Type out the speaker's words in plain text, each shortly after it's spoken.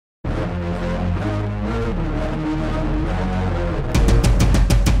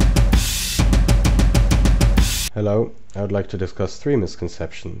Hello, I would like to discuss 3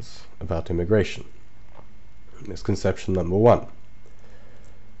 misconceptions about immigration. Misconception number 1.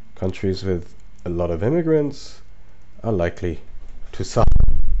 Countries with a lot of immigrants are likely to suffer.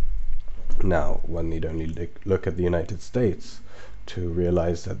 Now, one need only look at the United States to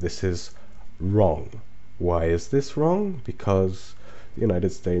realize that this is wrong. Why is this wrong? Because the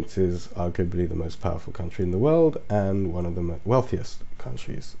United States is arguably the most powerful country in the world and one of the wealthiest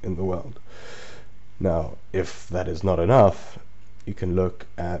countries in the world. Now, if that is not enough, you can look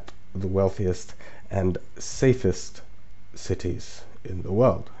at the wealthiest and safest cities in the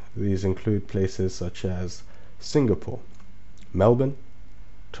world. These include places such as Singapore, Melbourne,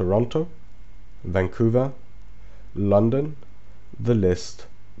 Toronto, Vancouver, London. The list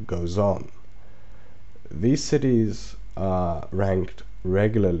goes on. These cities are ranked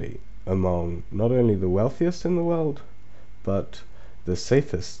regularly among not only the wealthiest in the world, but the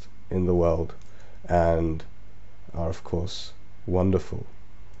safest in the world, and are of course wonderful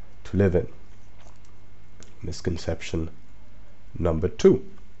to live in. Misconception number 2.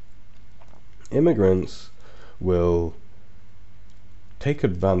 Immigrants will take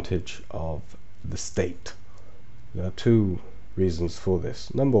advantage of the state. There are 2 reasons for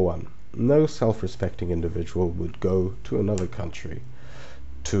this. Number 1, no self-respecting individual would go to another country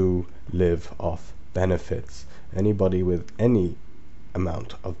to live off benefits. Anybody with any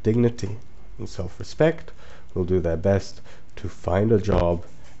amount of dignity and self-respect will do their best to find a job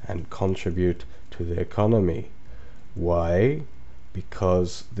and contribute to the economy. Why?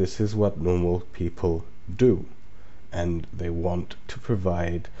 Because this is what normal people do, and they want to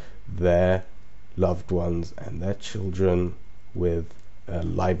provide their loved ones and their children with a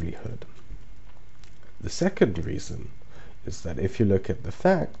livelihood. The second reason is that if you look at the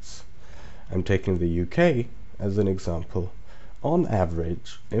facts, I'm taking the UK as an example. On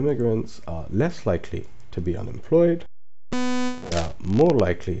average, immigrants are less likely to be unemployed, they are more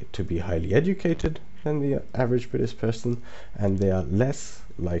likely to be highly educated than the average British person, and they are less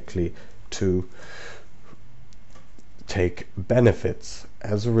likely to take benefits.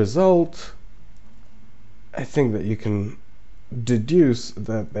 As a result, I think that you can deduce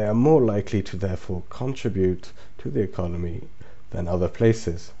that they are more likely to therefore contribute to the economy than other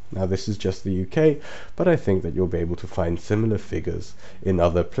places. Now, this is just the UK, but I think that you'll be able to find similar figures in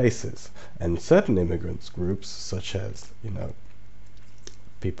other places. And certain immigrants groups, such as,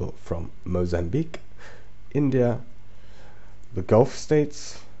 people from Mozambique, India, the Gulf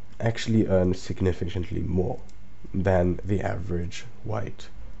states, actually earn significantly more than the average white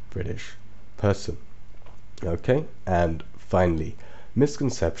British person. Okay, and finally,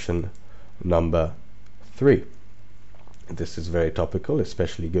 misconception number 3. This is very topical,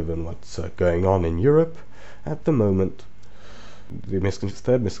 especially given what's going on in Europe at the moment. The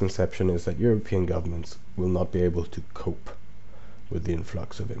third misconception is that European governments will not be able to cope with the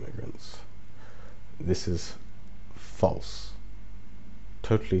influx of immigrants. This is false.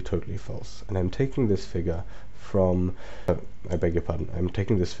 Totally false. And I'm taking this figure from, I'm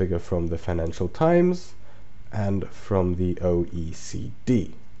taking this figure from the Financial Times and from the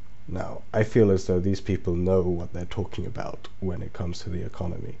OECD. Now, I feel as though these people know what they're talking about when it comes to the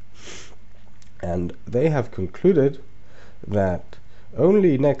economy. And they have concluded that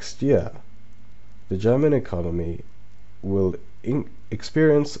only next year the German economy will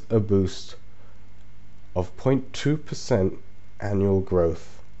experience a boost of 0.2% annual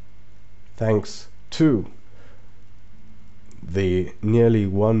growth, thanks to the nearly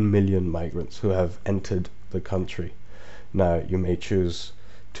 1 million migrants who have entered the country. Now, you may choose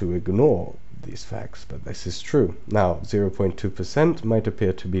to ignore these facts, but this is true. Now, 0.2% might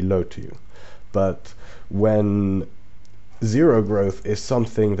appear to be low to you, but when zero growth is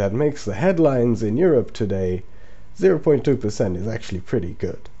something that makes the headlines in Europe today, 0.2% is actually pretty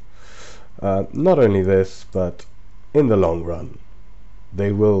good. Not only this, but in the long run,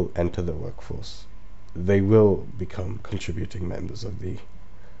 they will enter the workforce. They will become contributing members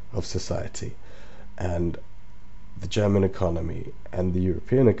of society, and the German economy and the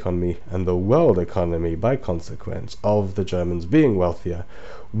European economy and the world economy, by consequence of the Germans being wealthier,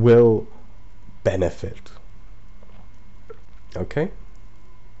 will benefit. Okay?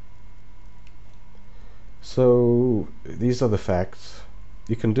 So these are the facts.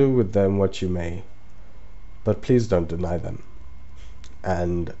 You can do with them what you may, but please don't deny them.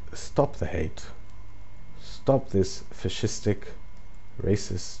 And stop the hate. Stop this fascistic,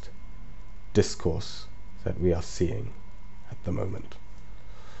 racist discourse that we are seeing at the moment.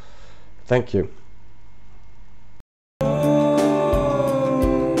 Thank you.